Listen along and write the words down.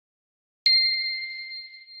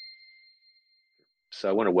So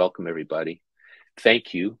I want to welcome everybody.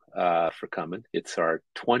 Thank you for coming. It's our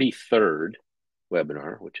 23rd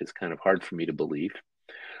webinar, which is kind of hard for me to believe.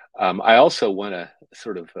 I also want to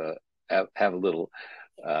sort of have a little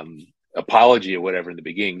apology or whatever in the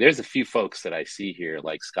beginning. There's a few folks that I see here,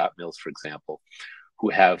 like Scott Mills, for example, who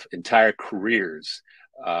have entire careers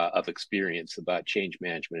of experience about change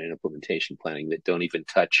management and implementation planning that don't even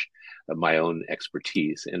touch my own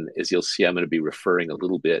expertise. And as you'll see, I'm going to be referring a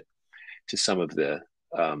little bit to some of the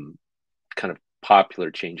kind of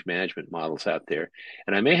popular change management models out there.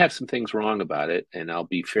 And I may have some things wrong about it, and I'll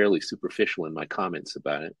be fairly superficial in my comments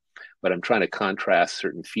about it, but I'm trying to contrast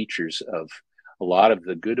certain features of a lot of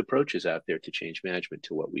the good approaches out there to change management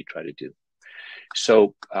to what we try to do.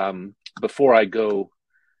 So before I go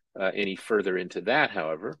any further into that,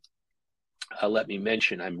 however, let me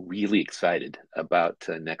mention I'm really excited about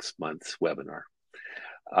next month's webinar.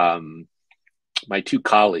 My two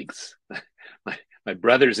colleagues, my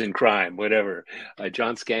brothers in crime, whatever,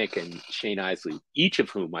 John Skank and Shane Isley, each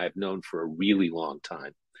of whom I have known for a really long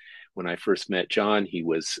time. When I first met John, he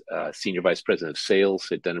was Senior Vice President of Sales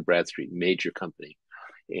at Dun & Bradstreet, major company,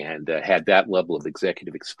 and had that level of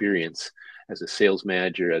executive experience as a sales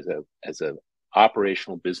manager, as a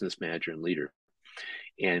operational business manager and leader.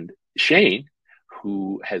 And Shane,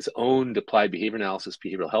 who has owned applied behavior analysis,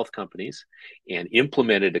 behavioral health companies and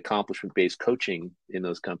implemented accomplishment-based coaching in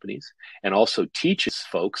those companies, and also teaches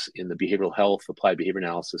folks in the behavioral health, applied behavior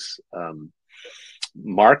analysis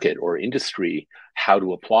market or industry how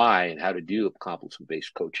to apply and how to do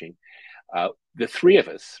accomplishment-based coaching. The three of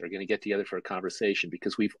us are going to get together for a conversation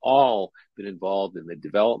because we've all been involved in the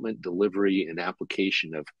development, delivery, and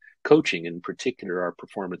application of coaching, in particular our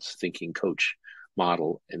performance thinking coach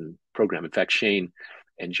model and program. In fact, Shane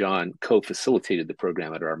and John co-facilitated the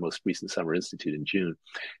program at our most recent Summer Institute in June.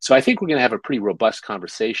 So I think we're going to have a pretty robust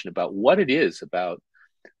conversation about what it is about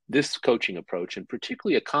this coaching approach, and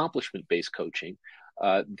particularly accomplishment-based coaching,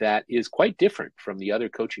 that is quite different from the other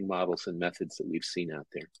coaching models and methods that we've seen out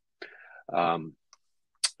there.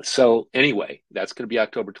 So anyway, that's going to be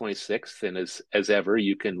October 26th. And as ever,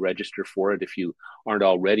 you can register for it if you aren't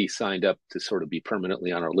already signed up to sort of be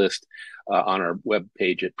permanently on our list on our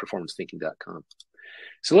webpage at performancethinking.com.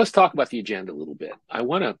 So let's talk about the agenda a little bit.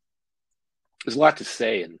 There's a lot to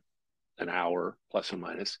say in an hour plus or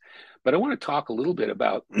minus, but I want to talk a little bit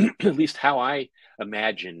about at least how I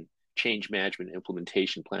imagine change management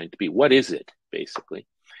implementation planning to be. What is it, basically?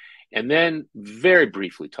 And then very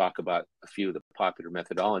briefly talk about a few of the popular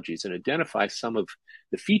methodologies and identify some of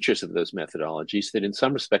the features of those methodologies that in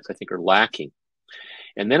some respects I think are lacking.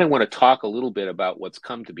 And then I want to talk a little bit about what's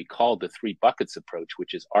come to be called the three buckets approach,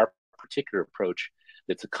 which is our particular approach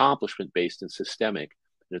that's accomplishment-based and systemic.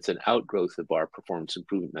 And it's an outgrowth of our performance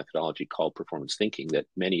improvement methodology called performance thinking that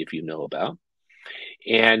many of you know about.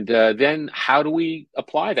 And then how do we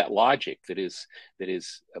apply that logic that is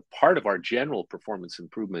a part of our general performance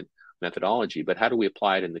improvement methodology, but how do we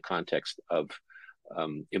apply it in the context of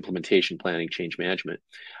implementation planning, change management?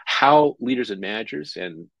 How leaders and managers,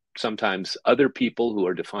 and sometimes other people who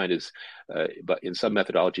are defined as, but in some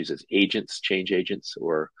methodologies as agents, change agents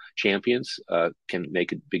or champions, can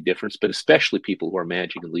make a big difference, but especially people who are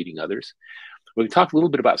managing and leading others. We're going to talk a little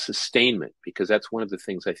bit about sustainment, because that's one of the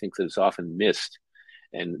things I think that is often missed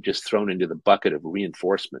and just thrown into the bucket of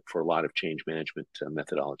reinforcement for a lot of change management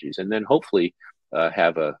methodologies. And then hopefully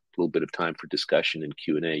have a little bit of time for discussion and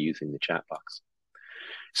Q&A using the chat box.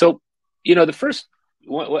 So, the first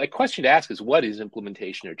question to ask is, what is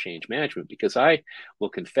implementation or change management? Because I will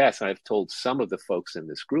confess, and I've told some of the folks in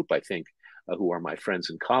this group, I think, who are my friends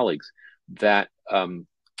and colleagues, that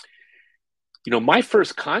my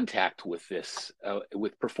first contact with this,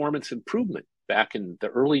 with performance improvement back in the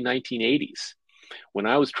early 1980s, when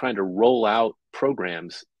I was trying to roll out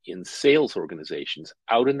programs in sales organizations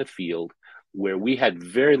out in the field where we had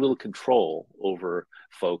very little control over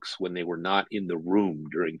folks when they were not in the room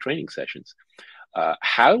during training sessions.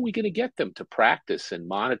 How are we going to get them to practice and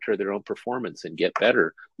monitor their own performance and get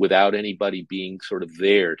better without anybody being sort of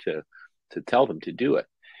there to tell them to do it?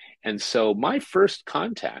 And so my first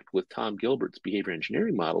contact with Tom Gilbert's behavior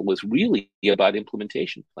engineering model was really about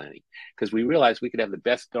implementation planning, because we realized we could have the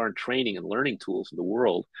best darn training and learning tools in the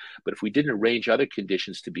world, but if we didn't arrange other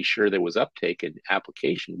conditions to be sure there was uptake and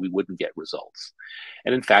application, we wouldn't get results.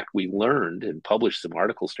 And in fact, we learned and published some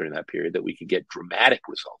articles during that period that we could get dramatic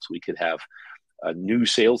results. We could have new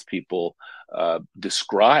salespeople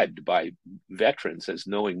described by veterans as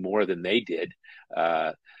knowing more than they did,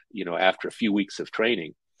 after a few weeks of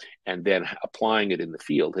training, and then applying it in the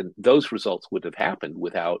field. And those results would have happened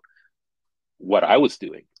without what I was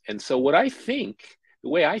doing. And so what I think the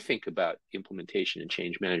way I think about implementation and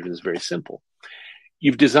change management is very simple.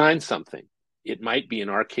 You've designed something. It might be, in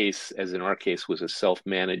our case, as in our case, was a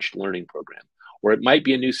self-managed learning program, or it might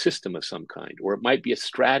be a new system of some kind, or it might be a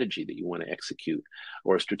strategy that you want to execute,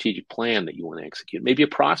 or a strategic plan that you want to execute, maybe a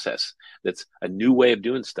process that's a new way of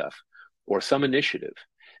doing stuff, or some initiative.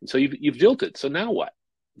 And so you've built it. So now what?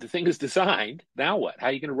 The thing is designed. Now what? How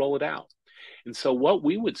are you going to roll it out? And so what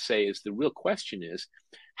we would say is the real question is,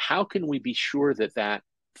 how can we be sure that that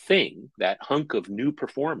thing, that hunk of new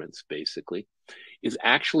performance, basically, is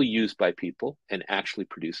actually used by people and actually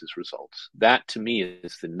produces results? That, to me,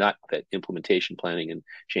 is the nut that implementation planning and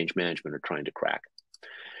change management are trying to crack.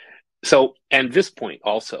 So, and this point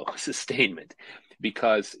also, sustainment,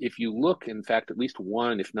 because if you look, in fact, at least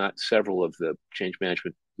one, if not several of the change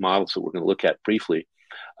management models that we're going to look at briefly,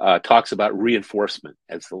 talks about reinforcement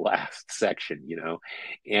as the last section,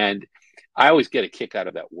 and I always get a kick out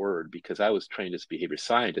of that word because I was trained as a behavior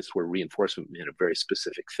scientist where reinforcement meant a very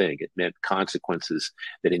specific thing. It meant consequences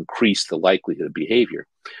that increased the likelihood of behavior.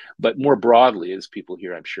 But more broadly, as people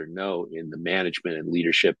here I'm sure know, in the management and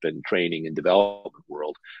leadership and training and development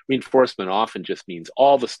world, reinforcement often just means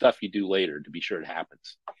all the stuff you do later to be sure it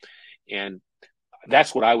happens. And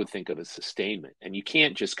that's what I would think of as sustainment. And you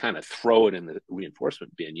can't just kind of throw it in the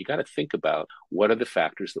reinforcement bin. You got to think about what are the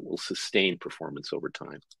factors that will sustain performance over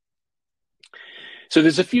time. So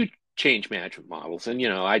there's a few change management models, and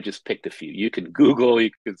I just picked a few. You can Google, you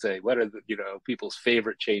can say what are the people's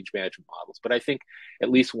favorite change management models, but I think at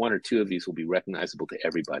least one or two of these will be recognizable to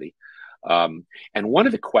everybody. And one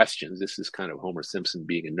of the questions, this is kind of Homer Simpson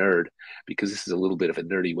being a nerd, because this is a little bit of a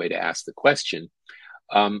nerdy way to ask the question.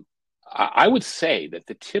 I would say that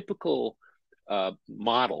the typical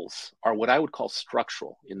models are what I would call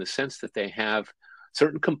structural, in the sense that they have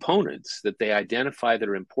certain components that they identify that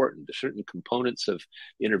are important, certain components of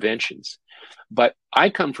interventions. But I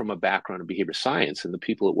come from a background in behavior science, and the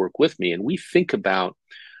people that work with me, and we think about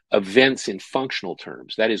events in functional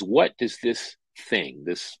terms. That is, what does this thing,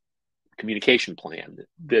 this communication plan,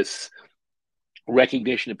 this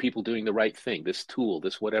recognition of people doing the right thing, this tool,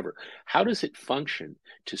 this whatever, how does it function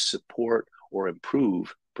to support or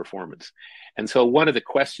improve performance? And so one of the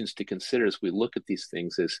questions to consider as we look at these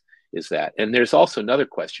things is that. And there's also another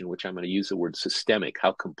question, which I'm going to use the word systemic.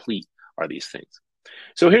 How complete are these things?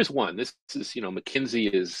 So here's one. This is, McKinsey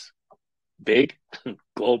is big,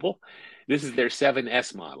 global. This is their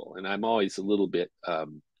 7S model. And I'm always a little bit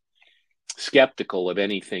skeptical of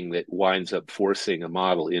anything that winds up forcing a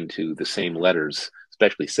model into the same letters,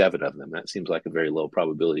 especially 7 of them. That seems like a very low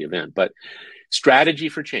probability event. But strategy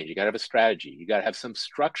for change, you got to have a strategy. You got to have some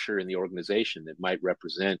structure in the organization that might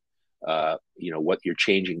represent, what you're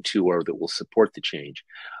changing to, or that will support the change.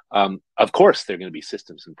 Of course, there are going to be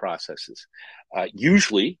systems and processes.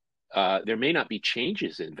 Usually, there may not be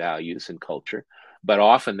changes in values and culture, but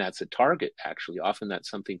often that's a target, actually. Often that's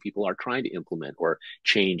something people are trying to implement or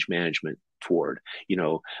change management toward.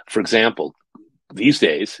 For example, these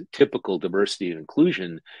days, typical diversity and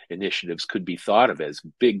inclusion initiatives could be thought of as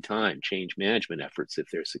big time change management efforts if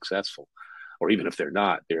they're successful, or even if they're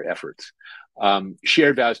not, they're efforts.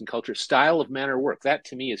 Shared values and culture, style of manner of work. That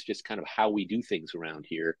to me is just kind of how we do things around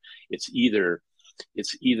here. It's either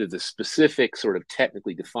the specific sort of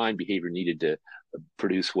technically defined behavior needed to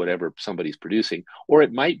produce whatever somebody's producing, or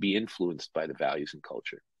it might be influenced by the values and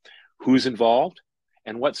culture. Who's involved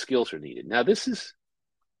and what skills are needed. Now, this is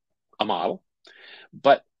a model,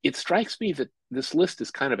 but it strikes me that this list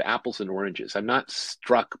is kind of apples and oranges. I'm not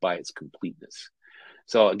struck by its completeness.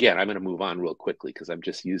 So again, I'm going to move on real quickly because I'm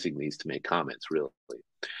just using these to make comments, really.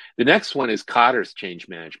 The next one is Kotter's change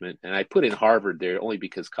management. And I put in Harvard there only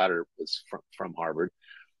because Kotter was from Harvard.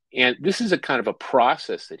 And this is a kind of a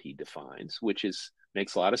process that he defines, which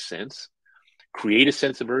makes a lot of sense. Create a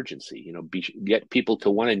sense of urgency, get people to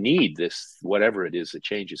want to need this, whatever it is the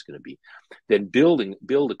change is going to be. Then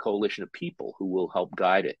build a coalition of people who will help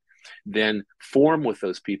guide it. Then form with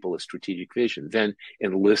those people a strategic vision. Then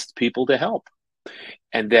enlist people to help.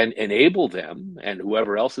 And then enable them and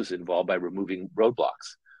whoever else is involved by removing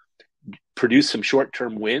roadblocks. Produce some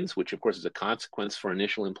short-term wins, which of course is a consequence for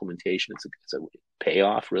initial implementation. It's a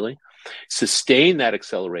payoff, really. Sustain that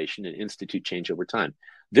acceleration and institute change over time.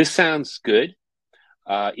 This sounds good.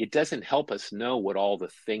 It doesn't help us know what all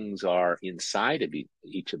the things are inside of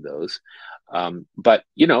each of those. But,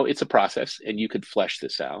 it's a process and you could flesh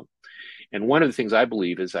this out. And one of the things I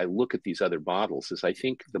believe as I look at these other models is I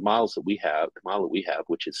think the model that we have,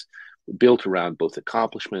 which is built around both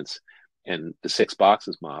accomplishments and the 6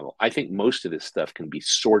 boxes model, I think most of this stuff can be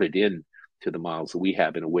sorted in to the models that we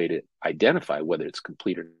have in a way to identify whether it's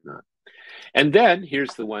complete or not. And then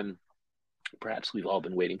here's the one perhaps we've all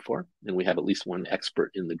been waiting for, and we have at least one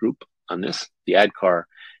expert in the group on this, the ADKAR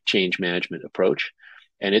change management approach.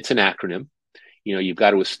 And it's an acronym. You know, you've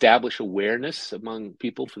got to establish awareness among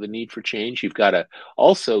people for the need for change. You've got to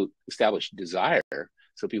also establish desire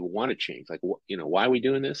so people want to change. Like, you know, why are we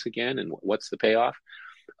doing this again, and what's the payoff?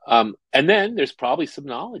 And then there's probably some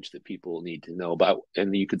knowledge that people need to know about,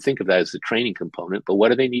 and you could think of that as the training component. But what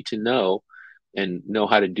do they need to know and know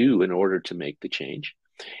how to do in order to make the change?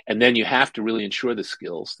 And then you have to really ensure the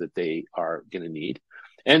skills that they are going to need.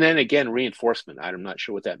 And then again, reinforcement. I'm not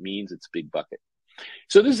sure what that means. It's a big bucket.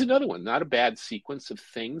 So this is another one, not a bad sequence of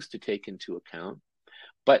things to take into account.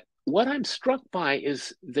 But what I'm struck by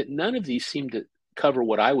is that none of these seem to cover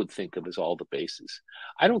what I would think of as all the bases.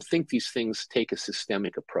 I don't think these things take a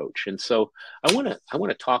systemic approach. And so I want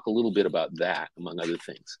to talk a little bit about that, among other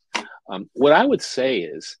things. What I would say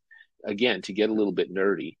is, again, to get a little bit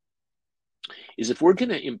nerdy, is if we're going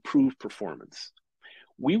to improve performance,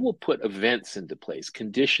 we will put events into place,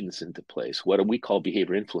 conditions into place, what we call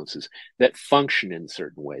behavior influences that function in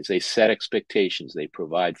certain ways. They set expectations, they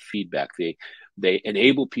provide feedback, they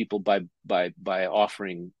enable people by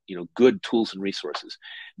offering, you know, good tools and resources.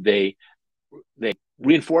 They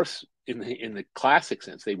reinforce in the classic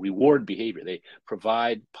sense. They reward behavior. They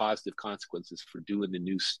provide positive consequences for doing the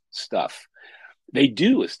new stuff. They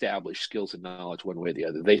do establish skills and knowledge one way or the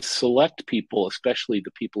other. They select people, especially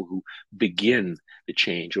the people who begin the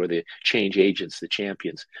change, or the change agents, the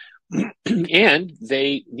champions, and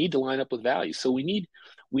they need to line up with values. So we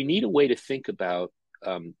need a way to think about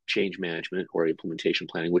change management or implementation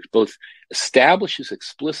planning, which both establishes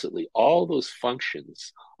explicitly all those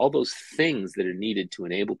functions, all those things that are needed to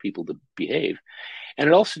enable people to behave, and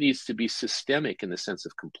it also needs to be systemic in the sense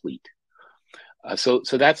of complete. So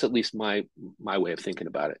that's at least my way of thinking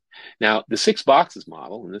about it. Now, the 6 boxes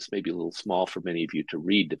model, and this may be a little small for many of you to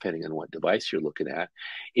read depending on what device you're looking at,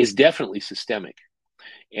 is definitely systemic.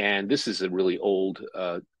 And this is a really old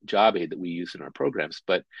job aid that we use in our programs.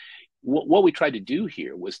 But what we tried to do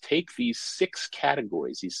here was take these 6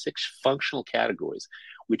 categories, these 6 functional categories,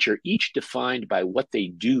 which are each defined by what they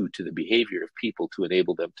do to the behavior of people to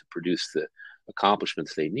enable them to produce the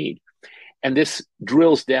accomplishments they need. And this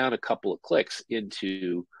drills down a couple of clicks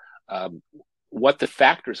into what the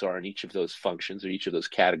factors are in each of those functions or each of those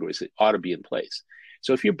categories that ought to be in place.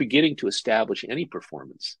 So if you're beginning to establish any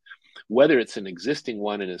performance, whether it's an existing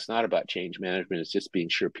one and it's not about change management, it's just being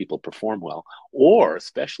sure people perform well, or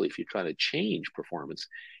especially if you're trying to change performance,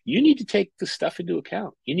 you need to take this stuff into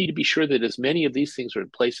account. You need to be sure that as many of these things are in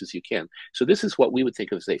place as you can. So this is what we would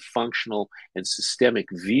think of as a functional and systemic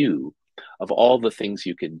view of all the things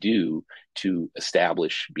you can do to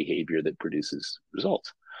establish behavior that produces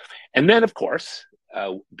results. And then, of course,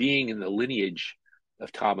 being in the lineage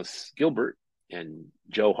of Thomas Gilbert and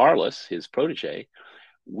Joe Harless, his protege,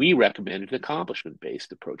 we recommended an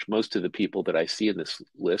accomplishment-based approach. Most of the people that I see in this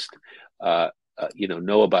list,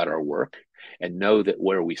 know about our work and know that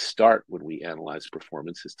where we start when we analyze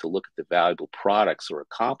performance is to look at the valuable products or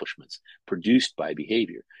accomplishments produced by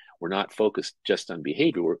behavior. We're not focused just on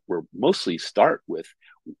behavior. We're mostly start with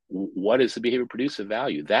what does the behavior produce of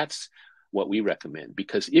value? That's what we recommend,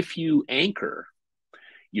 because if you anchor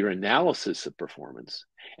your analysis of performance,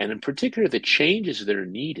 and in particular the changes that are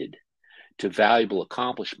needed to valuable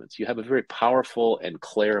accomplishments, you have a very powerful and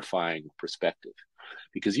clarifying perspective,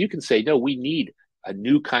 because you can say, no, we need a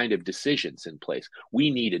new kind of decisions in place.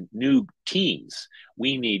 We need new teams.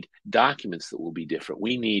 We need documents that will be different.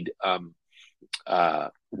 We need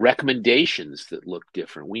recommendations that look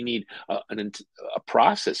different. We need a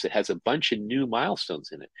process that has a bunch of new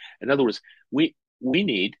milestones in it. In other words, we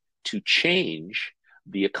need to change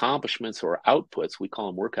the accomplishments or outputs, we call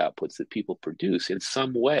them work outputs, that people produce in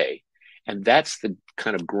some way. And that's the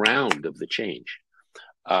kind of ground of the change.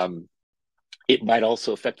 It might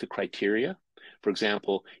also affect the criteria. For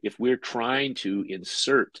example, if we're trying to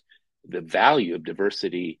insert the value of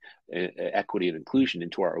diversity, equity, and inclusion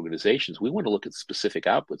into our organizations, we want to look at specific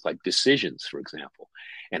outputs like decisions, for example.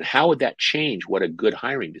 And how would that change what a good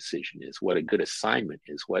hiring decision is, what a good assignment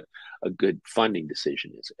is, what a good funding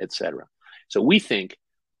decision is, et cetera. So we think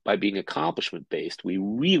by being accomplishment-based, we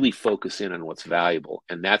really focus in on what's valuable,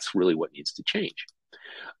 and that's really what needs to change.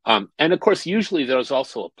 And of course, usually there's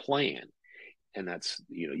also a plan. And that's,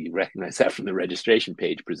 you recognize that from the registration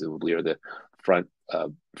page, presumably, or the front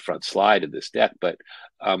slide of this deck. But,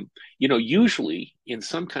 usually in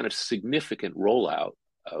some kind of significant rollout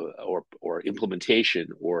or implementation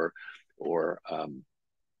or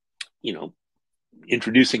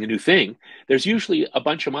introducing a new thing, there's usually a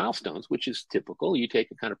bunch of milestones, which is typical. You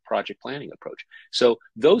take a kind of project planning approach. So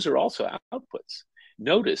those are also outputs.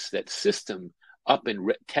 notice that system up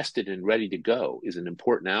and tested and ready to go is an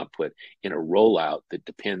important output in a rollout that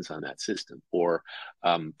depends on that system, or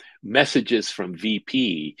messages from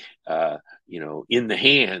VP, in the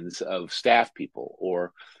hands of staff people,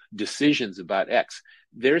 or decisions about X.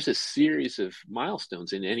 There's a series of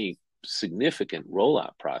milestones in any significant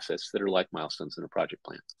rollout process that are like milestones in a project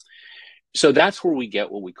plan. So that's where we get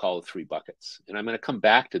what we call the three buckets. And I'm going to come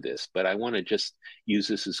back to this, but I want to just use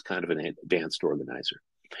this as kind of an advanced organizer.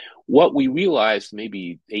 What we realized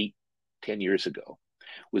maybe 8-10 years ago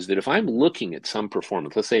was that if I'm looking at some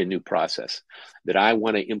performance, let's say a new process that I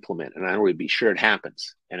want to implement, and I want to be sure it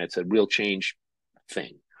happens, and it's a real change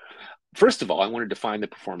thing. First of all, I want to define the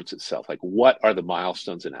performance itself. Like, what are the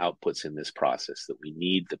milestones and outputs in this process that we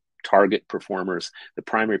need the target performers, the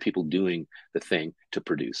primary people doing the thing, to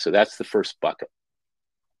produce? So that's the first bucket.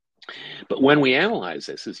 But when we analyze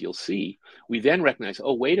this, as you'll see, we then recognize,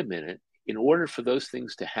 oh, wait a minute, in order for those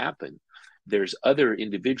things to happen, there's other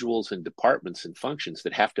individuals and departments and functions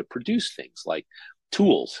that have to produce things like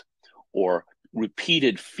tools, or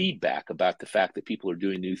repeated feedback about the fact that people are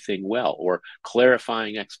doing a new thing well, or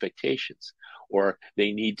clarifying expectations, or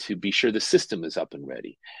they need to be sure the system is up and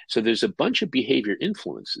ready. So there's a bunch of behavior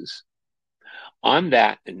influences on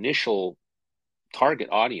that initial target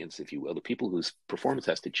audience, if you will, the people whose performance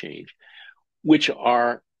has to change, which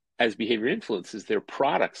are, as behavior influences, they're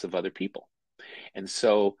products of other people. And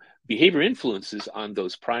so behavior influences on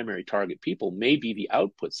those primary target people may be the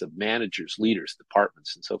outputs of managers, leaders,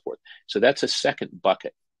 departments, and so forth. So that's a second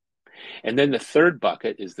bucket. And then the third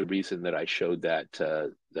bucket is the reason that I showed that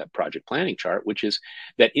project planning chart, which is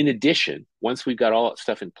that in addition, once we've got all that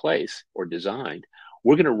stuff in place or designed,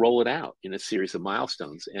 we're going to roll it out in a series of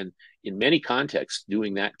milestones. And in many contexts,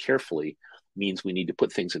 doing that carefully means we need to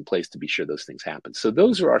put things in place to be sure those things happen. So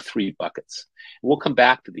those are our three buckets. We'll come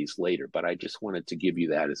back to these later, but I just wanted to give you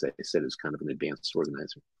that, as I said, as kind of an advanced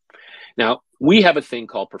organizer. Now, we have a thing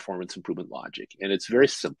called performance improvement logic, and it's very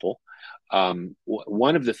simple.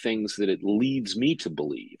 One of the things that it leads me to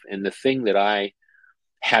believe, and the thing that I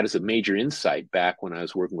had as a major insight back when I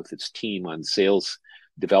was working with this team on sales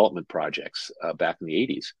development projects back in the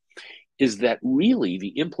 80s, is that really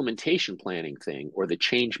the implementation planning thing, or the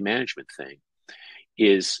change management thing,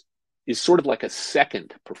 is sort of like a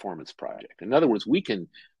second performance project. In other words, we can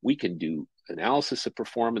do analysis of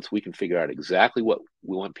performance. We can figure out exactly what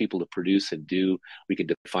we want people to produce and do. We can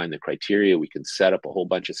define the criteria. We can set up a whole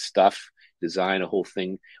bunch of stuff, design a whole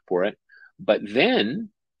thing for it. But then,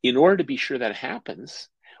 in order to be sure that happens,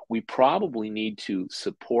 we probably need to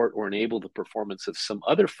support or enable the performance of some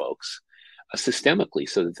other folks systemically,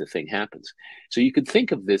 so that the thing happens. So you could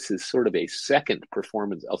think of this as sort of a second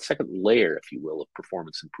layer, if you will, of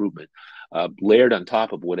performance improvement, layered on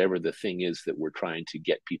top of whatever the thing is that we're trying to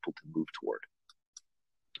get people to move toward.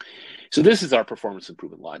 So this is our performance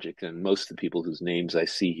improvement logic, and most of the people whose names I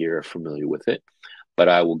see here are familiar with it, but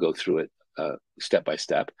I will go through it step by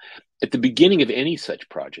step. At the beginning of any such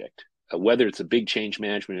project, whether it's a big change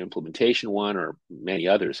management implementation one or many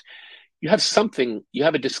others, you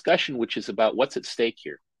have a discussion which is about what's at stake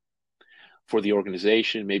here for the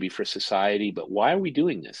organization, maybe for society, but why are we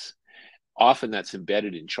doing this? Often that's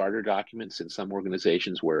embedded in charter documents in some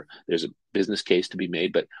organizations where there's a business case to be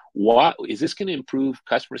made, but what is this going to improve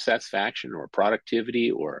customer satisfaction or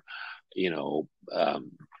productivity, or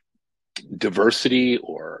diversity,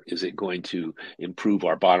 or is it going to improve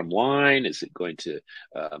our bottom line? Is it going to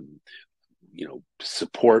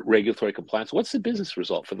support regulatory compliance? What's the business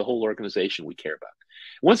result for the whole organization we care about?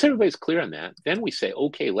 Once everybody's clear on that, then we say,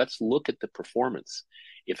 okay, let's look at the performance.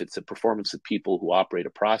 If it's the performance of people who operate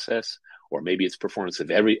a process, or maybe it's performance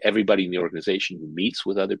of everybody in the organization who meets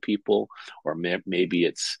with other people, or maybe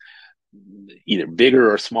it's either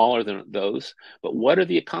bigger or smaller than those. But what are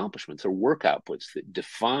the accomplishments or work outputs that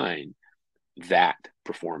define that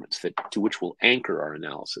performance, to which we'll anchor our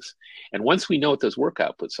analysis? And once we know what those work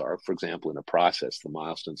outputs are, for example, in a process, the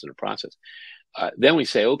milestones in a process, then we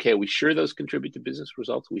say, okay, are we sure those contribute to business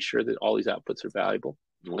results? Are we sure that all these outputs are valuable?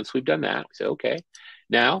 And once we've done that, we say, okay,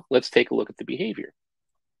 now let's take a look at the behavior.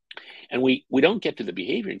 And we don't get to the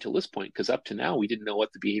behavior until this point, because up to now, we didn't know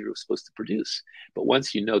what the behavior was supposed to produce. But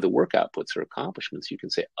once you know the work outputs or accomplishments, you can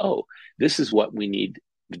say, oh, this is what we need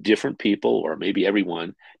different people, or maybe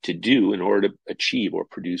everyone, to do in order to achieve or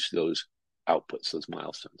produce those outputs, those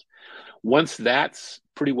milestones. Once that's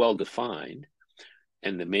pretty well defined,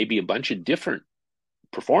 and there may be a bunch of different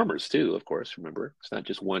performers too, of course, remember, it's not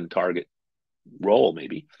just one target role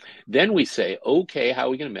maybe, then we say, okay, how are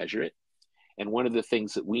we going to measure it? And one of the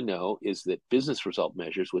things that we know is that business result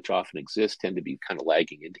measures, which often exist, tend to be kind of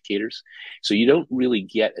lagging indicators. So you don't really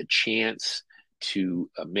get a chance to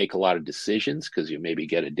make a lot of decisions because you maybe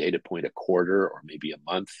get a data point a quarter or maybe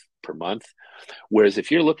a month per month. Whereas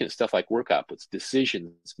if you're looking at stuff like work outputs,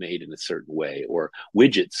 decisions made in a certain way, or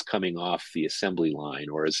widgets coming off the assembly line,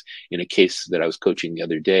 or as in a case that I was coaching the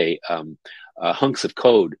other day, hunks of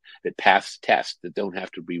code that pass tests that don't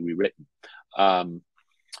have to be rewritten.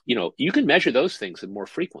 You can measure those things more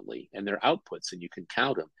frequently, and their outputs, and you can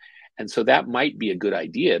count them. And so that might be a good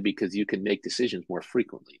idea because you can make decisions more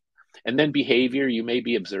frequently. And then behavior, you may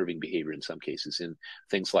be observing behavior in some cases in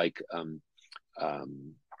things like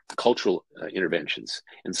cultural interventions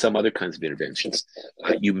and some other kinds of interventions.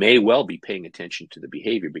 You may well be paying attention to the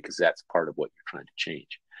behavior because that's part of what you're trying to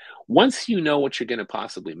change. Once you know what you're going to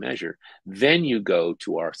possibly measure, then you go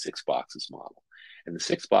to our 6 boxes model. And the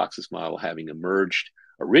 6 boxes model, having emerged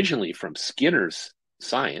originally from Skinner's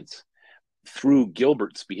science through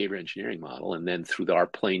Gilbert's behavior engineering model, and then through our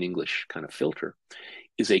plain English kind of filter,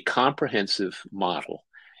 is a comprehensive model.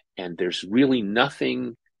 And there's really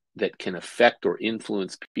nothing that can affect or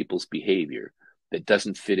influence people's behavior that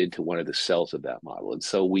doesn't fit into one of the cells of that model. And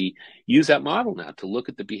so we use that model now to look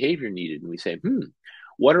at the behavior needed, and we say,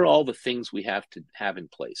 what are all the things we have to have in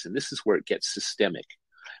place? And this is where it gets systemic,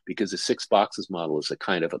 because the 6 boxes model is a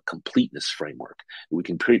kind of a completeness framework. We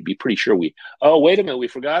can be pretty sure wait a minute, we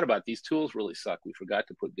forgot about these tools really suck. We forgot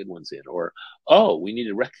to put good ones in. Or, we need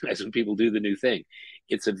to recognize when people do the new thing.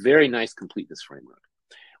 It's a very nice completeness framework.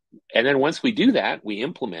 And then once we do that, we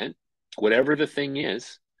implement whatever the thing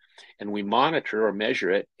is, and we monitor or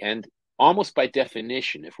measure it. And almost by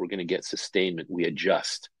definition, if we're going to get sustainment, we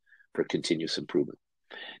adjust for continuous improvement.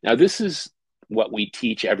 Now, this is what we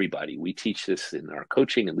teach everybody. We teach this in our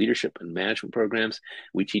coaching and leadership and management programs.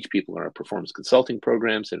 We teach people in our performance consulting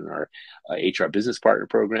programs and in our HR business partner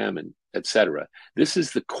program, and et cetera. This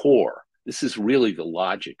is the core. This is really the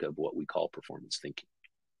logic of what we call performance thinking.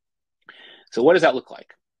 So what does that look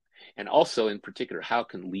like? And also, in particular, how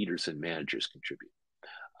can leaders and managers contribute?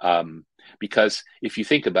 Because if you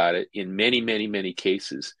think about it, in many, many, many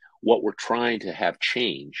cases, what we're trying to have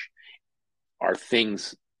change are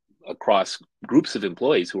things across groups of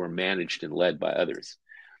employees who are managed and led by others.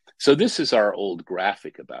 So this is our old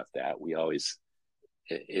graphic about that.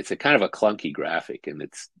 It's a kind of a clunky graphic, and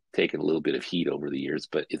it's taken a little bit of heat over the years,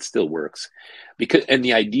 but it still works. And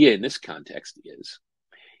the idea in this context is,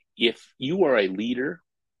 if you are a leader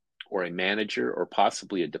or a manager or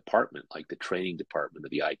possibly a department like the training department or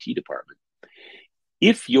the IT department,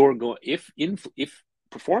 if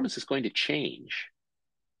performance is going to change,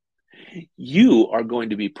 you are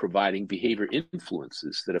going to be providing behavior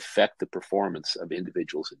influences that affect the performance of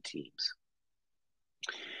individuals and teams.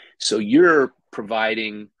 So you're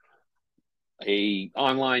providing an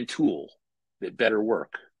online tool that better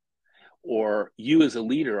work, or you as a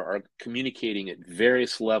leader are communicating at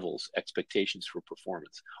various levels expectations for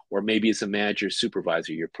performance, or maybe as a manager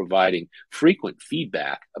supervisor, you're providing frequent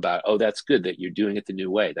feedback about, that's good that you're doing it the new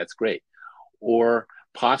way, that's great. Or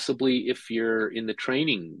possibly if you're in the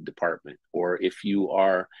training department, or if you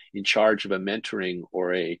are in charge of a mentoring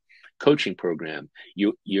or a coaching program,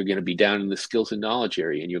 you're going to be down in the skills and knowledge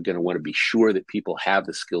area, and you're going to want to be sure that people have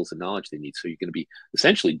the skills and knowledge they need. So you're going to be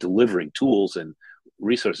essentially delivering tools and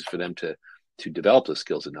resources for them to develop those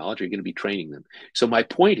skills and knowledge. You're going to be training them. So my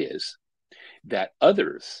point is that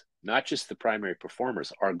others, not just the primary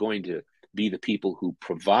performers, are going to be the people who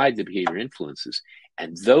provide the behavior influences,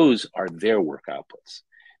 and those are their work outputs.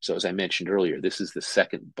 So as I mentioned earlier, this is the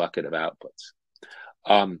second bucket of outputs.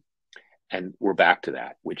 And we're back to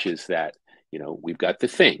that, which is that, we've got the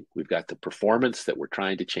thing, we've got the performance that we're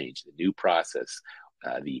trying to change, the new process,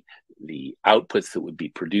 the outputs that would be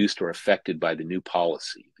produced or affected by the new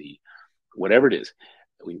policy, whatever it is.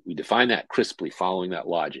 We define that crisply following that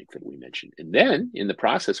logic that we mentioned. And then in the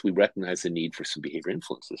process, we recognize the need for some behavior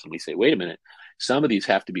influences. And we say, wait a minute, some of these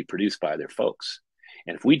have to be produced by their folks.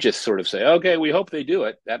 And if we just sort of say, okay, we hope they do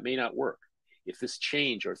it, that may not work. If this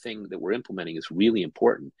change or thing that we're implementing is really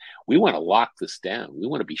important, we want to lock this down. We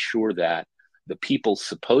want to be sure that the people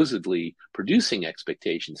supposedly producing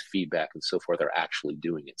expectations, feedback, and so forth are actually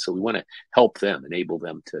doing it. So we want to help them, enable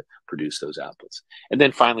them to produce those outputs. And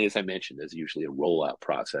then finally, as I mentioned, there's usually a rollout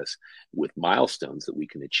process with milestones that we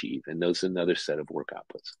can achieve, and those are another set of work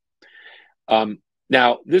outputs.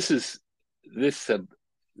 Now,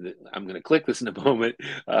 I'm going to click this in a moment,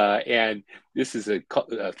 and this is a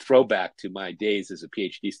throwback to my days as a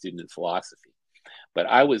PhD student in philosophy. But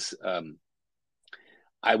I was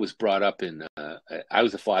brought up in, I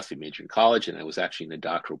was a philosophy major in college, and I was actually in a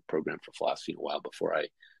doctoral program for philosophy in a while before I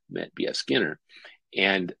met B.S. Skinner.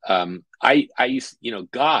 And I used,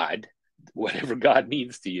 God, whatever God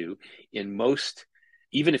means to you, in most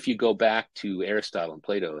even if you go back to Aristotle and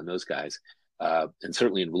Plato and those guys, and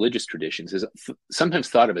certainly in religious traditions, is sometimes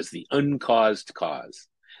thought of as the uncaused cause,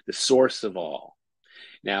 the source of all.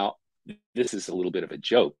 Now, this is a little bit of a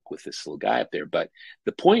joke with this little guy up there, but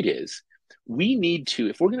the point is, we need to,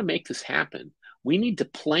 if we're going to make this happen, we need to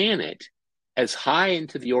plan it as high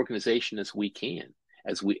into the organization as we can,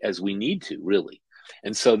 as we need to, really.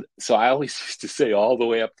 And so I always used to say all the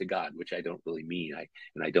way up to God, which I don't really mean.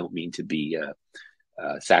 I don't mean to be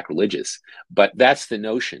sacrilegious, but that's the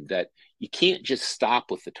notion, that you can't just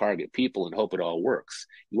stop with the target people and hope it all works.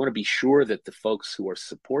 You want to be sure that the folks who are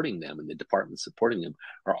supporting them and the departments supporting them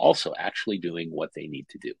are also actually doing what they need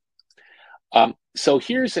to do. So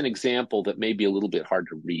here's an example that may be a little bit hard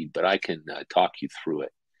to read, but I can talk you through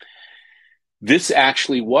it. This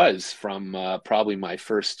actually was from probably my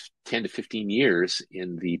first 10 to 15 years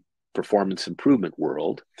in the performance improvement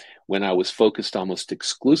world, when I was focused almost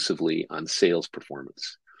exclusively on sales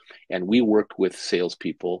performance. And we worked with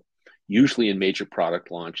salespeople, usually in major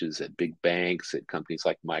product launches at big banks, at companies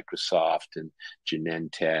like Microsoft and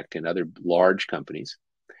Genentech and other large companies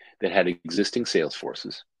that had existing sales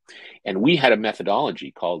forces. And we had a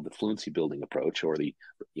methodology called the fluency building approach, or it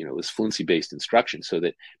was fluency based instruction, so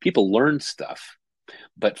that people learned stuff.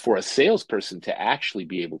 But for a salesperson to actually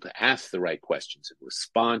be able to ask the right questions and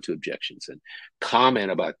respond to objections and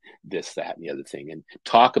comment about this, that, and the other thing, and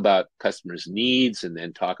talk about customers' needs, and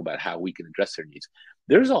then talk about how we can address their needs,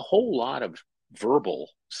 there's a whole lot of verbal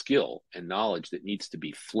skill and knowledge that needs to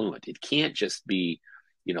be fluent. It can't just be,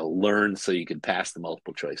 learned so you can pass the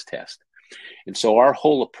multiple choice test. And so our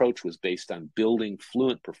whole approach was based on building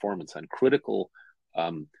fluent performance, on critical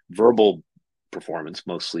verbal performance,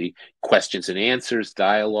 mostly questions and answers,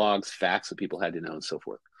 dialogues, facts that people had to know, and so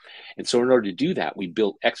forth. And so in order to do that, we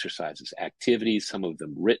built exercises, activities, some of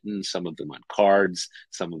them written, some of them on cards,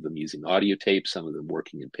 some of them using audio tapes, some of them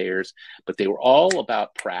working in pairs, but they were all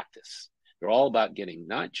about practice. They're all about getting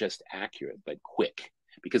not just accurate, but quick,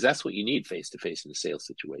 because that's what you need face-to-face in a sales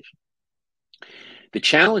situation. The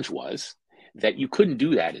challenge was that you couldn't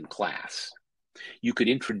do that in class. You could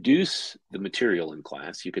introduce the material in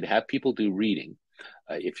class. You could have people do reading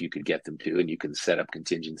if you could get them to, and you can set up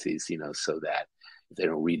contingencies, so that if they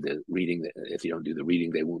don't read the reading, if you don't do the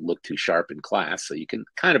reading, they won't look too sharp in class. So you can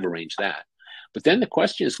kind of arrange that. But then the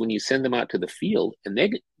question is, when you send them out to the field, and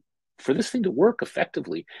for this thing to work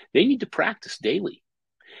effectively, they need to practice daily.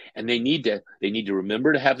 And they need to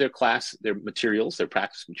remember to have their practice materials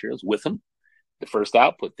with them. The first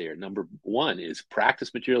output there, number one, is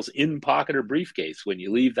practice materials in pocket or briefcase when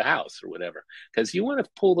you leave the house or whatever, because you want to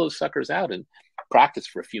pull those suckers out and practice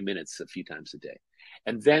for a few minutes, a few times a day.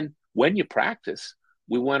 And then when you practice,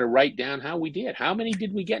 we want to write down how we did. How many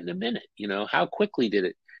did we get in a minute? How quickly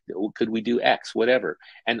could we do X, whatever.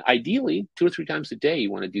 And ideally, 2 or 3 times a day,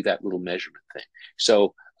 you want to do that little measurement thing.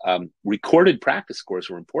 So recorded practice scores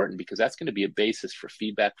were important, because that's going to be a basis for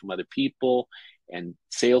feedback from other people, and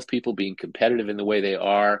salespeople being competitive in the way they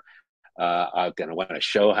are going to want to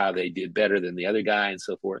show how they did better than the other guy, and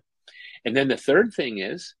so forth. And then the third thing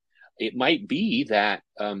is, it might be that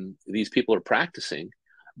these people are practicing,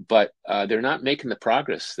 but they're not making the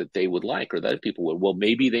progress that they would like, or that other people would. Well,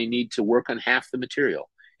 maybe they need to work on half the material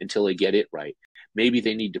until they get it right. Maybe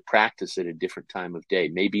they need to practice at a different time of day.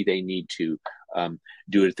 Maybe they need to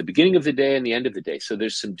do it at the beginning of the day and the end of the day. So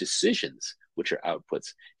there's some decisions, which are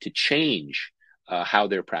outputs, to change how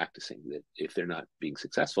they're practicing, that if they're not being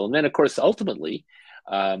successful. And then, of course, ultimately,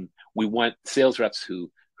 we want sales reps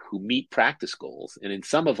who meet practice goals. And in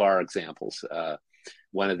some of our examples,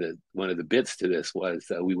 one of the bits to this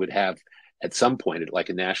was we would have, at some point, at like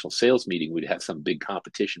a national sales meeting, we'd have some big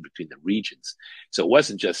competition between the regions. So it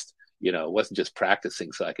wasn't just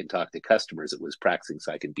practicing so I can talk to customers. It was practicing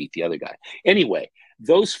so I can beat the other guy. Anyway,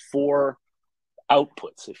 those 4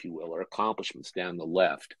 outputs, if you will, or accomplishments down the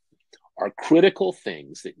left, are critical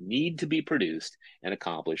things that need to be produced and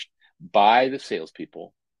accomplished by the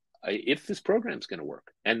salespeople if this program is going to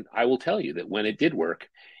work. And I will tell you that when it did work,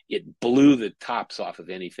 it blew the tops off of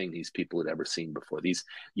anything these people had ever seen before. These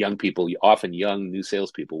young people, often young new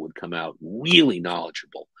salespeople, would come out really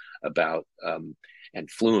knowledgeable about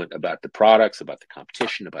and fluent about the products, about the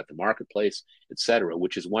competition, about the marketplace, et cetera,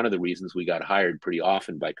 which is one of the reasons we got hired pretty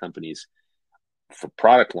often by companies for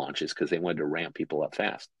product launches, because they wanted to ramp people up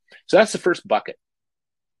fast. So that's the first bucket.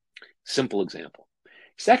 Simple example.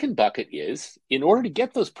 Second bucket is, in order to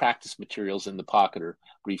get those practice materials in the pocket or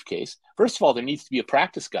briefcase, first of all, there needs to be a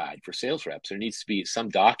practice guide for sales reps. There needs to be some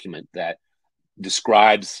document that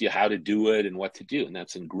describes how to do it and what to do. And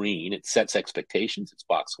that's in green. It sets expectations. It's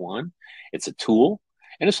box 1. It's a tool.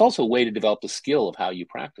 And it's also a way to develop the skill of how you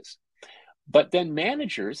practice. But then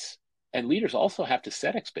managers and leaders also have to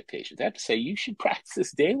set expectations. They have to say, you should practice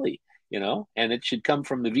this daily, and it should come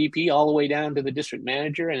from the VP all the way down to the district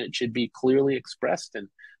manager, and it should be clearly expressed and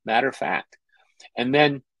matter of fact. And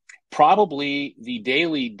then probably the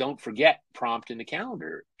daily don't forget prompt in the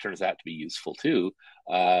calendar turns out to be useful too.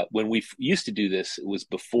 When we used to do this, it was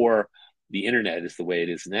before the internet is the way it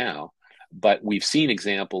is now. But we've seen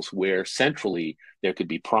examples where centrally there could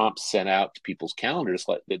be prompts sent out to people's calendars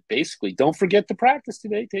that basically, don't forget to practice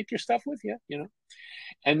today. Take your stuff with you,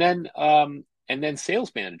 And then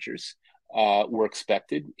sales managers were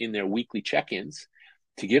expected in their weekly check-ins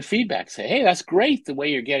to give feedback. Say, hey, that's great the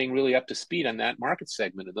way you're getting really up to speed on that market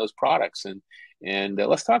segment and those products, and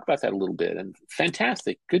let's talk about that a little bit. And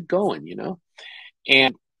fantastic, good going,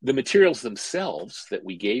 And the materials themselves that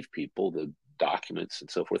we gave people, the documents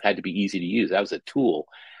and so forth, had to be easy to use. That was a tool.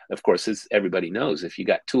 Of course, as everybody knows, if you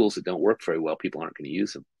got tools that don't work very well, people aren't going to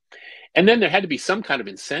use them. And then there had to be some kind of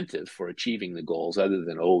incentive for achieving the goals other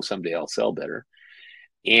than, oh, someday I'll sell better.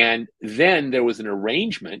 And then there was an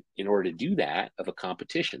arrangement in order to do that of a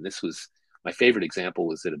competition. This was my favorite example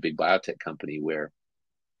was at a big biotech company where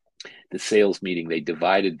the sales meeting, they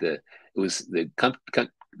divided the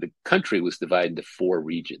country was divided into 4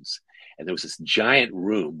 regions. And there was this giant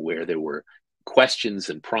room where there were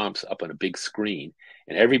questions and prompts up on a big screen.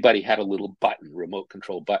 And everybody had a little button, remote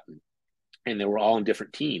control button. And they were all in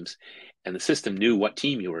different teams. And the system knew what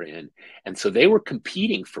team you were in. And so they were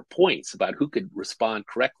competing for points about who could respond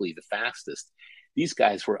correctly the fastest. These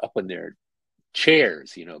guys were up in their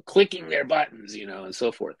chairs, clicking their buttons, and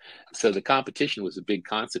so forth. So the competition was a big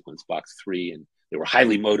consequence, box 3, and they were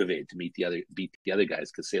highly motivated to beat the other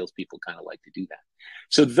guys because salespeople kind of like to do that.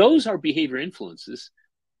 So those are behavior influences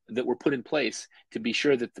that were put in place to be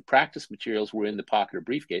sure that the practice materials were in the pocket or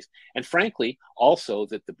briefcase. And frankly, also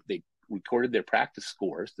that they recorded their practice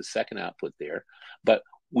scores, the second output there. But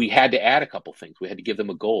we had to add a couple things. We had to give them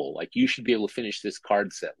a goal, like you should be able to finish this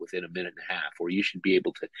card set within a minute and a half, or you should be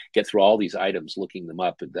able to get through all these items, looking them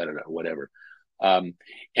up and whatever. And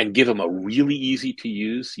give them a really easy to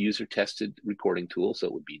use user tested recording tool. So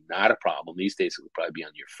it would be not a problem. These days, it would probably be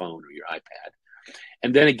on your phone or your iPad.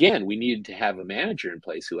 And then again, we needed to have a manager in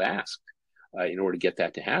place who asked in order to get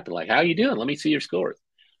that to happen. Like, how you doing? Let me see your scores.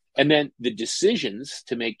 And then the decisions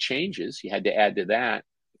to make changes, you had to add to that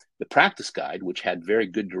the practice guide, which had very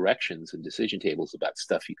good directions and decision tables about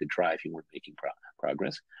stuff you could try if you weren't making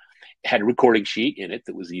progress. It had a recording sheet in it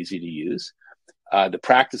that was easy to use. The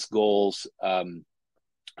practice goals,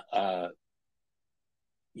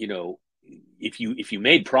 if you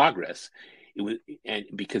made progress, it was, and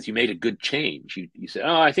because you made a good change, you said,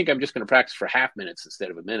 oh, I think I'm just going to practice for half minutes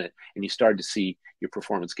instead of a minute, and you started to see your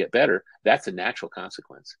performance get better. That's a natural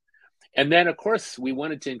consequence. And then, of course, we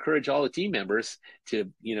wanted to encourage all the team members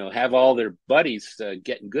to, have all their buddies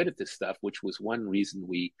getting good at this stuff, which was one reason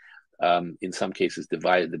we, in some cases,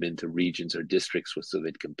 divided them into regions or districts so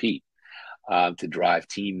they'd compete to drive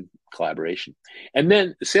team collaboration. And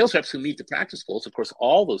then the sales reps who meet the practice goals, of course,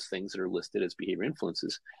 all those things that are listed as behavior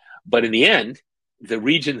influences. But in the end, the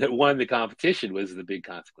region that won the competition was the big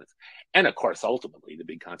consequence. And of course, ultimately, the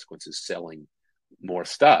big consequence is selling more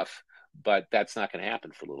stuff. But that's not going to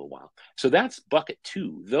happen for a little while. So that's bucket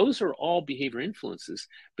 2. Those are all behavior influences,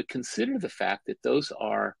 but consider the fact that those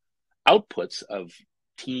are outputs of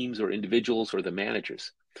teams or individuals or the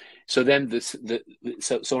managers. So then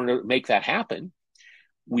so in order to make that happen,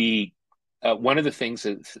 we one of the things,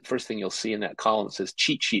 the first thing you'll see in that column says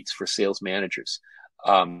cheat sheets for sales managers.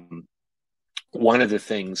 One of the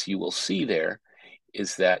things you will see there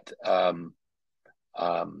is that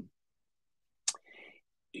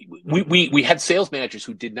we had sales managers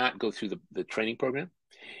who did not go through the training program,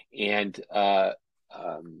 and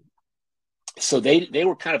so they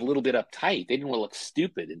were kind of a little bit uptight. They didn't want to look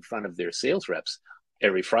stupid in front of their sales reps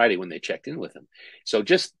every Friday when they checked in with them. So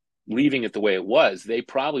just leaving it the way it was, they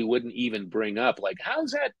probably wouldn't even bring up, like,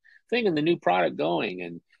 how's that thing in the new product going?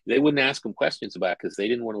 And they wouldn't ask them questions about it because they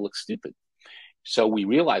didn't want to look stupid. So we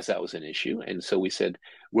realized that was an issue. And so we said,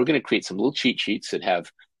 we're going to create some little cheat sheets that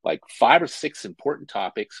have like 5 or 6 important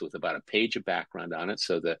topics with about a page of background on it.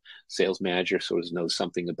 So the sales manager sort of knows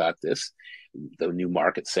something about this, the new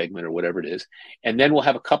market segment or whatever it is. And then we'll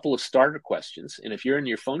have a couple of starter questions. And if you're in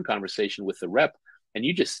your phone conversation with the rep and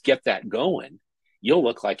you just get that going, you'll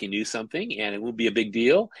look like you knew something and it will be a big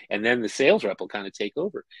deal. And then the sales rep will kind of take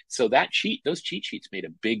over. So those cheat sheets made a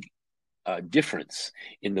big difference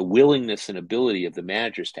in the willingness and ability of the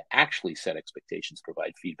managers to actually set expectations,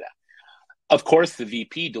 provide feedback. Of course, the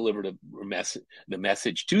VP delivered the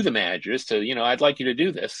message to the managers to, I'd like you to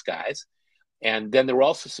do this, guys. And then there were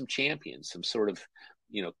also some champions, some sort of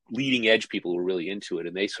leading edge people who were really into it,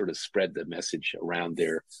 and they sort of spread the message around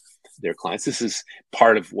their clients. This is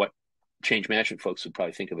part of what change management folks would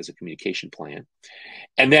probably think of as a communication plan.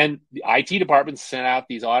 And then the IT department sent out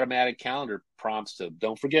these automatic calendar prompts to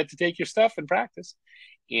don't forget to take your stuff and practice.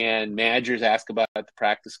 And managers ask about the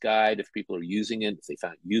practice guide if people are using it, if they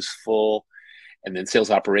found it useful. And then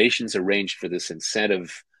sales operations arranged for this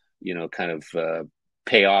incentive,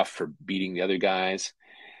 payoff for beating the other guys.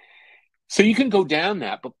 So you can go down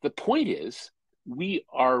that, but the point is we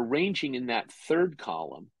are arranging in that third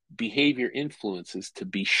column behavior influences to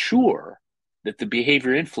be sure that the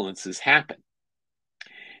behavior influences happen.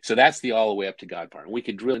 So that's the all the way up to God part. And we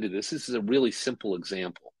could drill into this. This is a really simple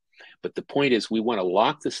example. But the point is we want to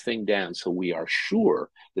lock this thing down so we are sure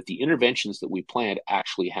that the interventions that we planned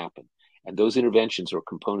actually happen. And those interventions or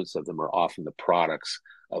components of them are often the products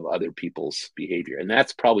of other people's behavior. And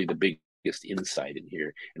that's probably the biggest insight in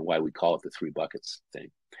here and why we call it the 3 buckets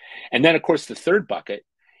thing. And then, of course, the third bucket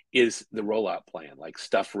is the rollout plan, like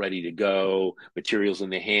stuff ready to go, materials in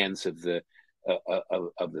the hands of the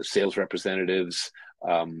sales representatives,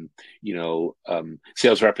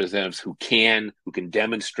 sales representatives who can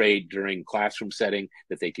demonstrate during classroom setting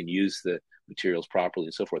that they can use the materials properly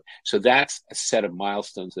and so forth. So that's a set of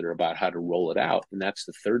milestones that are about how to roll it out. And that's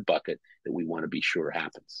the third bucket that we want to be sure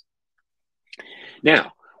happens.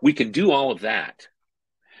 Now, we can do all of that,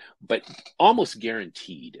 but almost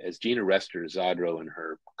guaranteed, as Gina Rester-Zadro and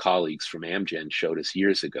her colleagues from Amgen showed us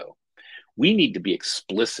years ago, we need to be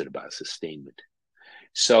explicit about sustainment.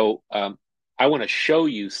 So I want to show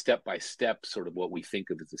you step by step sort of what we think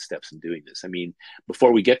of as the steps in doing this. I mean,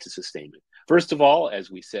 before we get to sustainment, first of all,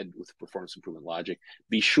 as we said with performance improvement logic,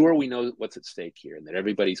 be sure we know what's at stake here and that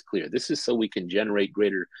everybody's clear. This is so we can generate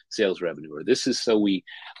greater sales revenue, or this is so we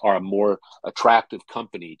are a more attractive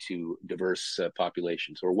company to diverse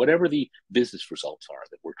populations, or whatever the business results are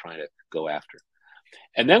that we're trying to go after.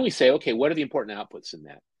 And then we say, okay, what are the important outputs in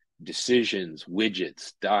that? Decisions,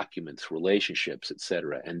 widgets, documents, relationships,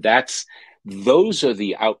 etc. And those are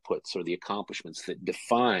the outputs or the accomplishments that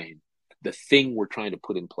define the thing we're trying to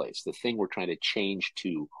put in place, the thing we're trying to change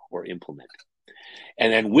to or implement.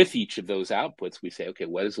 And then with each of those outputs, we say, okay,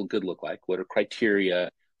 what does good look like? What are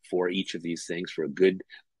criteria for each of these things, for a good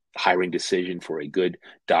hiring decision, for a good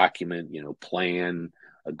document, plan,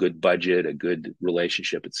 a good budget, a good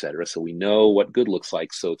relationship, etc. So we know what good looks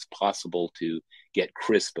like, so it's possible to get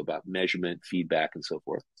crisp about measurement, feedback, and so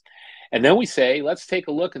forth. And then we say, let's take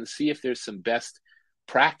a look and see if there's some best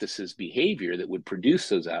practices behavior that would produce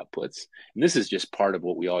those outputs. And this is just part of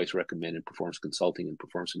what we always recommend in performance consulting and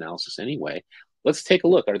performance analysis anyway. Let's take a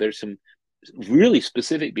look. Are there some really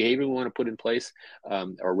specific behavior we want to put in place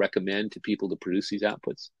or recommend to people to produce these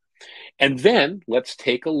outputs? And then let's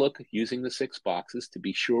take a look using the 6 boxes to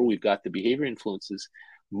be sure we've got the behavior influences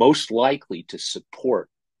most likely to support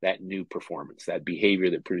that new performance, that behavior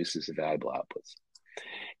that produces the valuable outputs.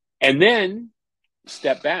 And then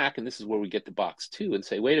step back, and this is where we get to box 2 and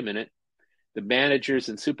say, wait a minute, the managers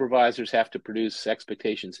and supervisors have to produce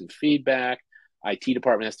expectations and feedback. IT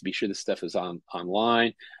department has to be sure this stuff is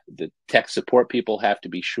online. The tech support people have to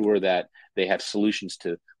be sure that they have solutions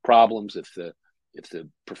to problems if the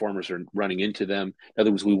performers are running into them. In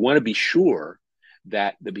other words, we want to be sure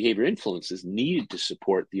that the behavior influences needed to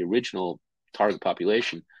support the original target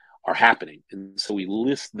population are happening. And so we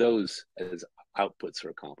list those as outputs or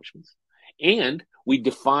accomplishments. And we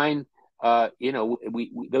define,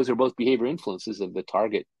 those are both behavior influences of the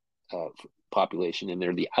target population, and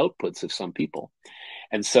they're the outputs of some people.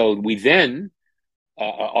 And so we then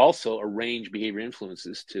also arrange behavior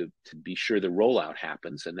influences to be sure the rollout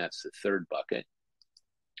happens, and that's the third bucket.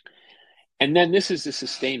 And then this is the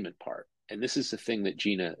sustainment part. And this is the thing that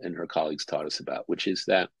Gina and her colleagues taught us about, which is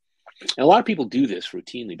that, and a lot of people do this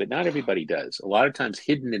routinely, but not everybody does. A lot of times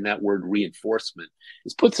hidden in that word reinforcement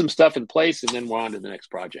is put some stuff in place and then we're on to the next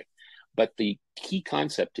project. But the key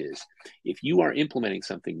concept is if you are implementing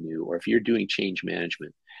something new or if you're doing change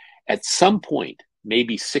management, at some point,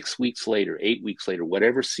 maybe 6 weeks later, 8 weeks later,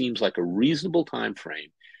 whatever seems like a reasonable time frame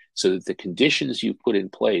so that the conditions you put in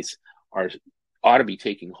place ought to be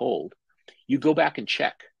taking hold, you go back and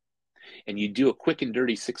check. And you do a quick and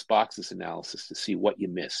dirty 6 boxes analysis to see what you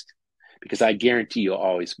missed. Because I guarantee you'll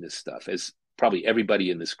always miss stuff. As probably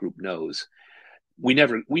everybody in this group knows, we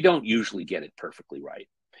don't usually get it perfectly right.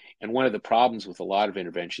 And one of the problems with a lot of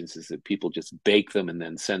interventions is that people just bake them and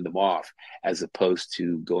then send them off, as opposed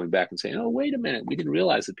to going back and saying, oh, wait a minute, we didn't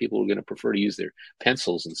realize that people were going to prefer to use their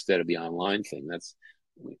pencils instead of the online thing.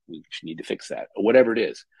 We need to fix that, or whatever it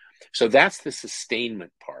is. So that's the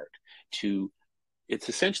sustainment part. It's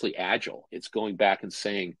essentially agile. It's going back and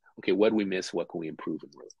saying, okay, what do we miss? What can we improve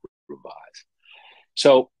and revise?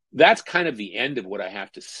 So that's kind of the end of what I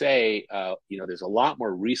have to say. There's a lot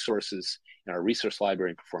more resources in our resource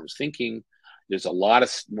library in performance thinking. There's a lot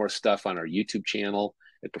of more stuff on our YouTube channel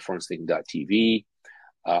at performancethinking.tv.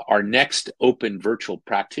 Our next open virtual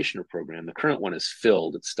practitioner program, the current one is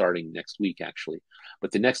filled. It's starting next week, actually.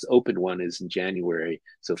 But the next open one is in January.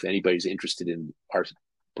 So if anybody's interested in our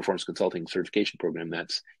performance consulting certification program,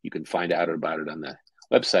 you can find out about it on the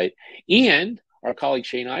website. And our colleague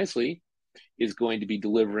Shane Isley is going to be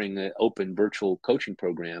delivering an open virtual coaching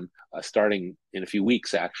program starting in a few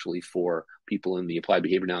weeks, actually, for people in the applied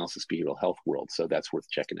behavior analysis, behavioral health world. So that's worth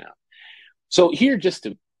checking out. So here, just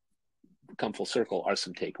to come full circle, are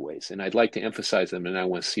some takeaways, and I'd like to emphasize them, and I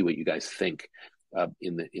want to see what you guys think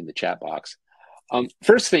in the chat box.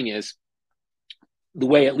 First thing is, the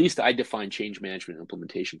way at least I define change management and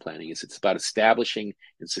implementation planning is it's about establishing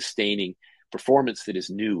and sustaining performance that is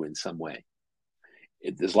new in some way.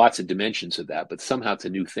 There's lots of dimensions of that, but somehow it's a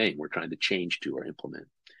new thing we're trying to change to or implement.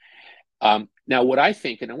 Now, what I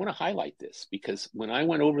think, and I want to highlight this, because when I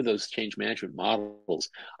went over those change management models,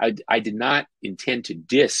 I did not intend to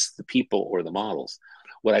diss the people or the models.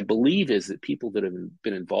 What I believe is that people that have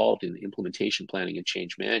been involved in implementation planning and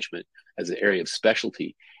change management as an area of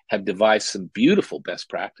specialty have devised some beautiful best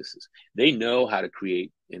practices. They know how to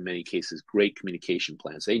create, in many cases, great communication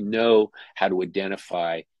plans. They know how to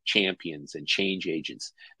identify champions and change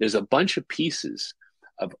agents. There's a bunch of pieces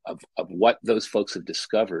of what those folks have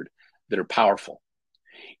discovered that are powerful,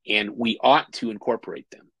 and we ought to incorporate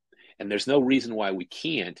them. And there's no reason why we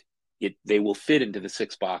can't. They will fit into the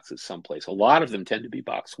 6 boxes someplace. A lot of them tend to be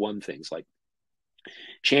box 1 things, like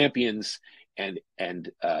champions and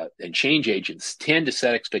change agents tend to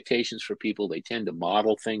set expectations for people. They tend to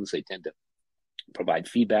model things. They tend to provide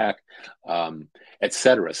feedback,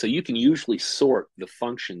 etc. So you can usually sort the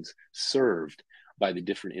functions served by the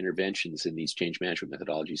different interventions in these change management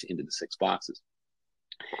methodologies into the 6 boxes.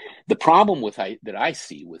 The problem that I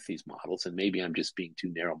see with these models, and maybe I'm just being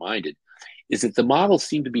too narrow-minded, is that the models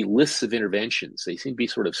seem to be lists of interventions. They seem to be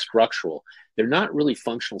sort of structural. They're not really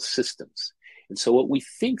functional systems. And so what we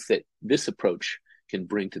think that this approach can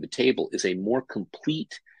bring to the table is a more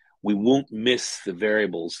complete, we won't miss the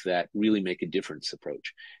variables that really make a difference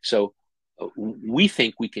approach. So we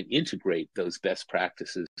think we can integrate those best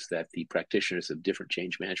practices that the practitioners of different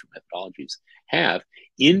change management methodologies have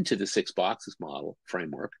into the 6 boxes model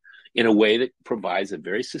framework in a way that provides a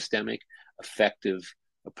very systemic, effective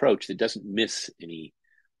approach that doesn't miss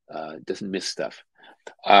stuff.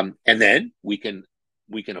 And then we can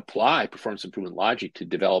apply performance improvement logic to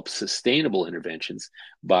develop sustainable interventions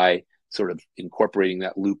by sort of incorporating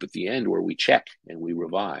that loop at the end where we check and we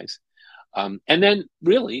revise. And then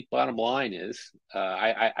really, bottom line is,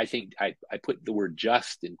 I think I put the word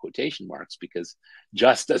just in quotation marks because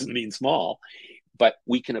just doesn't mean small, but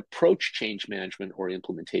we can approach change management or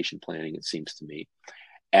implementation planning, it seems to me,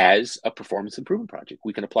 as a performance improvement project.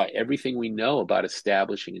 We can apply everything we know about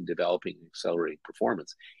establishing and developing and accelerating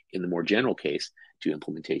performance in the more general case to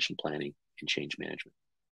implementation planning and change management.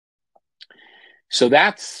 So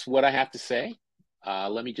that's what I have to say.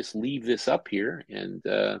 Let me just leave this up here and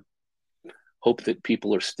hope that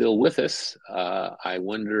people are still with us. I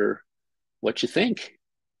wonder what you think,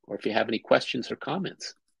 or if you have any questions or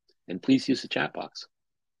comments. And please use the chat box.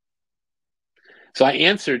 So I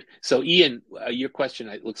answered. So Ian, your question,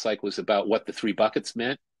 it looks like, was about what the 3 buckets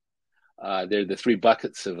meant. They're the 3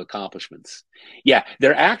 buckets of accomplishments. Yeah,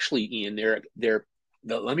 they're actually, Ian,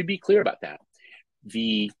 let me be clear about that.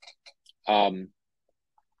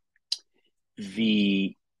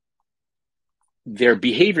 They're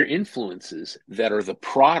behavior influences that are the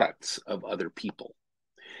products of other people.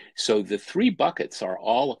 So the 3 buckets are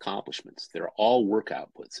all accomplishments. They're all work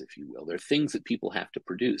outputs, if you will. They're things that people have to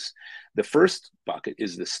produce. The first bucket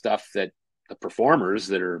is the stuff that the performers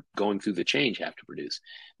that are going through the change have to produce.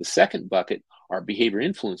 The second bucket are behavior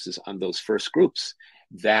influences on those first groups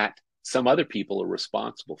that some other people are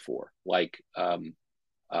responsible for, like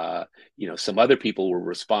some other people were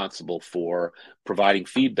responsible for providing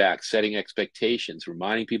feedback, setting expectations,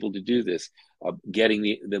 reminding people to do this, getting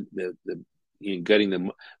the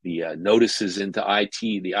notices into IT,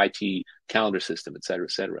 the IT calendar system, et cetera,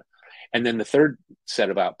 et cetera. And then the third set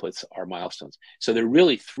of outputs are milestones. So there are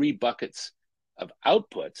really 3 buckets of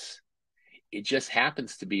outputs. It just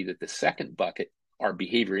happens to be that the second bucket are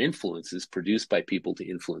behavior influences produced by people to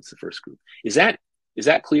influence the first group. Is that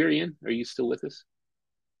clear, Ian? Are you still with us?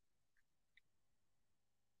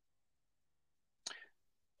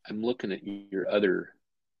 I'm looking at your other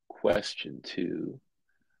question too,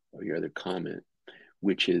 or your other comment,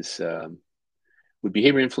 which is Would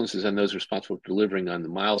behavior influences on those responsible for delivering on the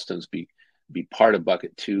milestones be part of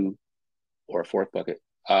bucket 2 or a fourth bucket?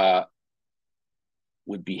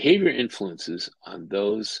 Would behavior influences on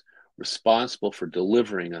those responsible for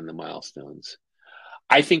delivering on the milestones?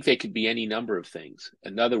 I think they could be any number of things.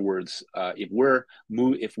 In other words, if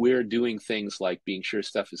we're doing things like being sure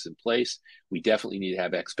stuff is in place, we definitely need to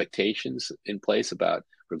have expectations in place about,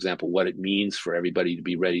 for example, what it means for everybody to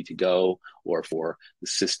be ready to go, or for the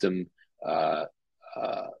system of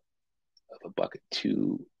a bucket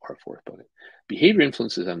 2 or a fourth bucket. Behavior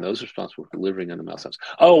influences on those responsible for delivering on the milestones.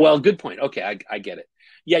 Oh, well, good point. Okay, I get it.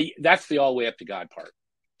 Yeah, that's the all the way up to God part.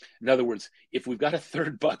 In other words, if we've got a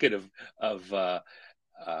third bucket of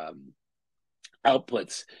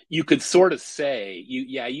outputs, you could sort of say,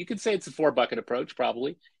 you could say it's a 4 bucket approach.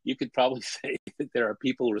 Probably you could probably say that there are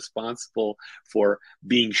people responsible for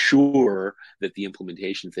being sure that the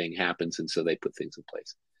implementation thing happens, and so they put things in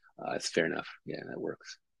place. It's fair enough. Yeah, that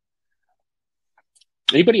works.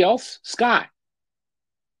 Anybody else? Scott,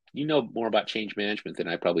 you know more about change management than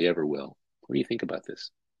I probably ever will. What do you think about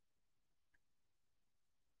this?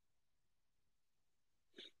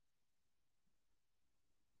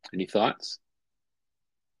 Any thoughts?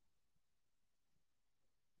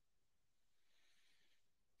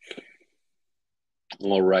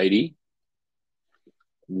 All righty.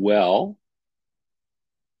 Well,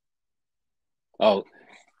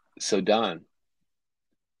 so Don.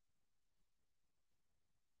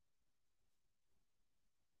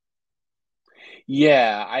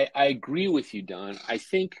 Yeah, I agree with you, Don. I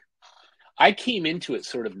think I came into it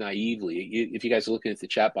sort of naively. If you guys are looking at the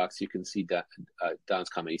chat box, you can see Don's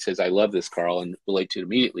comment. He says, I love this, Carl, and relate to it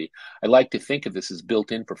immediately. I like to think of this as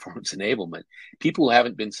built-in performance enablement. People who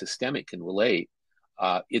haven't been systemic can relate.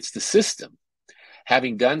 It's the system.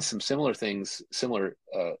 Having done some similar things of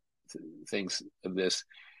this,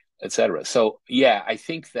 etc. So, yeah, I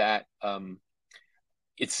think that I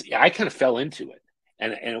kind of fell into it.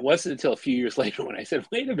 And it wasn't until a few years later when I said,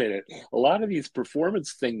 wait a minute, a lot of these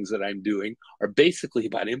performance things that I'm doing are basically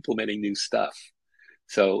about implementing new stuff.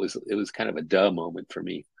 So it was kind of a duh moment for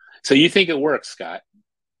me. So you think it works, Scott?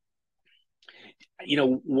 You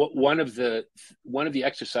know, one of the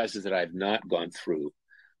exercises that I've not gone through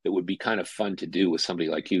that would be kind of fun to do with somebody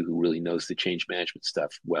like you who really knows the change management stuff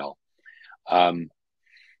well.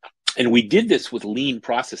 And we did this with lean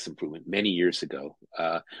process improvement many years ago,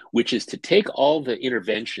 which is to take all the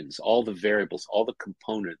interventions, all the variables, all the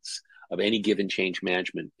components of any given change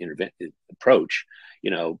management approach.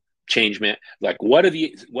 You know, like what do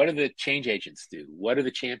the change agents do? What do the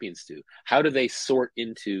champions do? How do they sort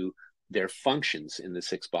into their functions in the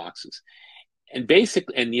 6 boxes? And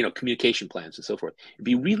basically, and you know, communication plans and so forth. It'd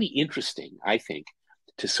be really interesting, I think,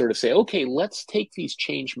 to sort of say, okay, let's take these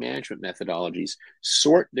change management methodologies,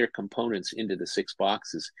 sort their components into the 6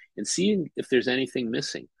 boxes, and seeing if there's anything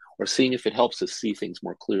missing, or seeing if it helps us see things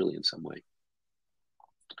more clearly in some way.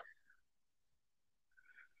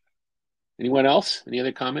 Anyone else? Any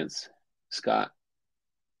other comments? Scott?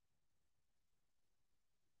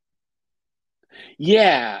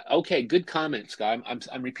 Yeah, okay, good comment, Scott.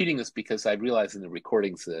 I'm repeating this because I realize in the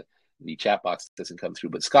recordings the chat box doesn't come through,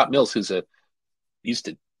 but Scott Mills, who's used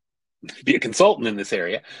to be a consultant in this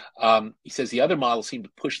area. He says the other models seem to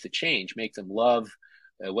push the change, make them love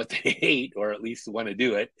what they hate, or at least want to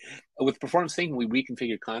do it. With performance thinking, we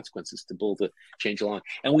reconfigure consequences to build the change along.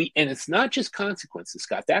 And it's not just consequences,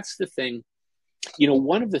 Scott. That's the thing. You know,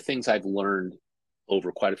 one of the things I've learned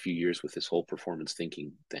over quite a few years with this whole performance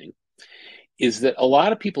thinking thing is that a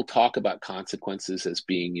lot of people talk about consequences as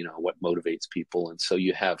being, you know, what motivates people. And so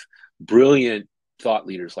you have brilliant thought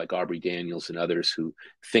leaders like Aubrey Daniels and others who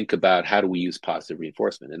think about how do we use positive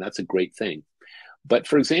reinforcement, and that's a great thing. But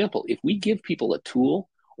for example, if we give people a tool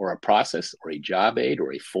or a process or a job aid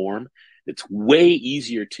or a form that's way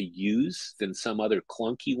easier to use than some other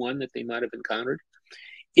clunky one that they might have encountered,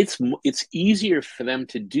 it's easier for them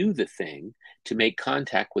to do the thing, to make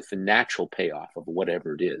contact with the natural payoff of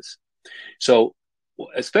whatever it is. So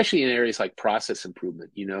especially in areas like process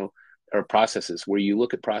improvement, you know, or processes, where you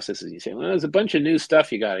look at processes and you say, well, there's a bunch of new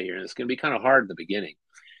stuff you got here, and it's going to be kind of hard in the beginning.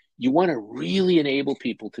 You want to really enable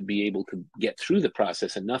people to be able to get through the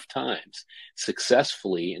process enough times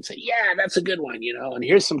successfully and say, yeah, that's a good one, you know, and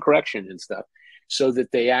here's some correction and stuff, so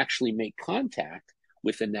that they actually make contact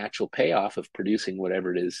with the natural payoff of producing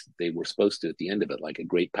whatever it is they were supposed to at the end of it, like a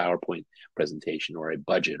great PowerPoint presentation or a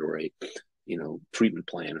budget or a, you know, treatment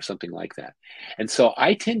plan or something like that. And so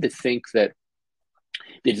I tend to think that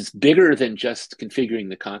it's bigger than just configuring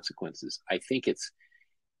the consequences. I think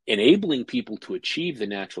enabling people to achieve the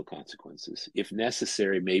natural consequences, if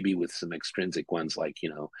necessary, maybe with some extrinsic ones like,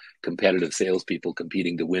 competitive salespeople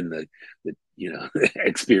competing to win the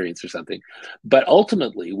experience or something. But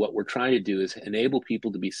ultimately, what we're trying to do is enable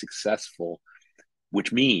people to be successful,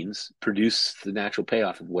 which means produce the natural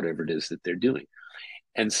payoff of whatever it is that they're doing.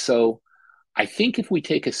 And so I think if we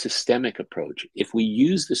take a systemic approach, if we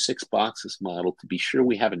use the 6 boxes model to be sure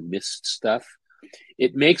we haven't missed stuff,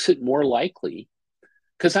 it makes it more likely,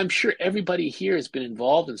 because I'm sure everybody here has been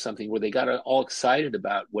involved in something where they got all excited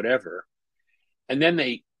about whatever, and then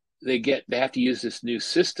they have to use this new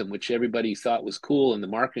system, which everybody thought was cool and the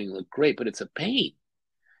marketing looked great, but it's a pain.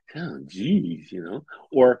 Oh, geez,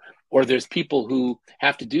 or there's people who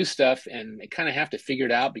have to do stuff and they kind of have to figure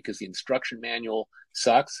it out because the instruction manual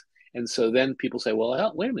sucks. And so then people say,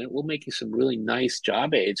 well, wait a minute, we'll make you some really nice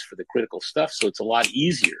job aids for the critical stuff, so it's a lot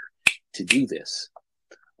easier to do this.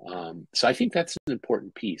 So I think that's an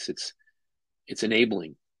important piece. It's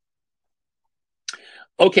enabling.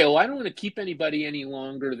 Okay, well, I don't want to keep anybody any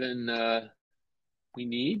longer than we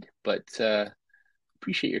need, but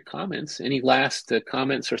appreciate your comments. Any last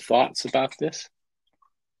comments or thoughts about this?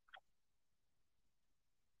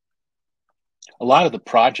 A lot of the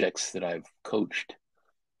projects that I've coached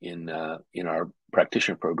in our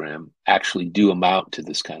practitioner program actually do amount to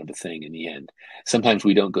this kind of a thing in the end. Sometimes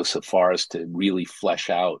we don't go so far as to really flesh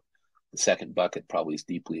out the second bucket probably as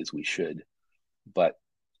deeply as we should, but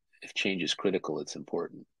if change is critical, it's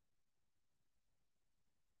important.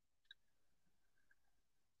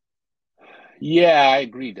 Yeah, I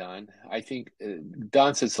agree, Don. I think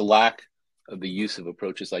Don says the lack of the use of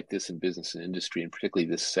approaches like this in business and industry, and particularly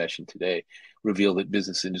this session today, reveal that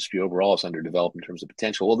business industry overall is underdeveloped in terms of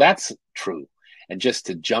potential. Well, that's true. And just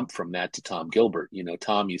to jump from that to Tom Gilbert,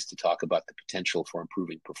 Tom used to talk about the potential for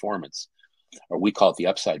improving performance, or we call it the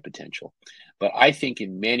upside potential. But I think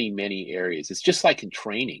in many, many areas, it's just like in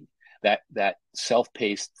training, that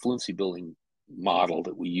self-paced fluency building model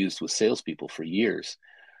that we used with salespeople for years.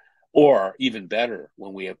 Or even better,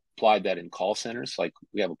 when we applied that in call centers, like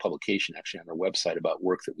we have a publication actually on our website about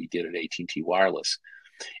work that we did at AT&T Wireless,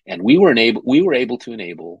 and we were able to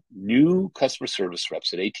enable new customer service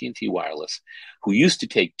reps at AT&T Wireless who used to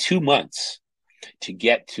take 2 months to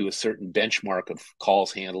get to a certain benchmark of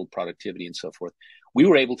calls handled, productivity, and so forth. We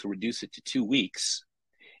were able to reduce it to 2 weeks,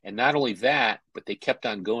 and not only that, but they kept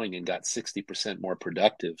on going and got 60% more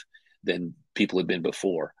productive than people had been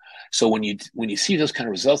before. So when you see those kind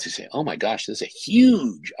of results, you say, oh my gosh, there's a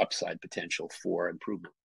huge upside potential for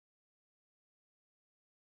improvement.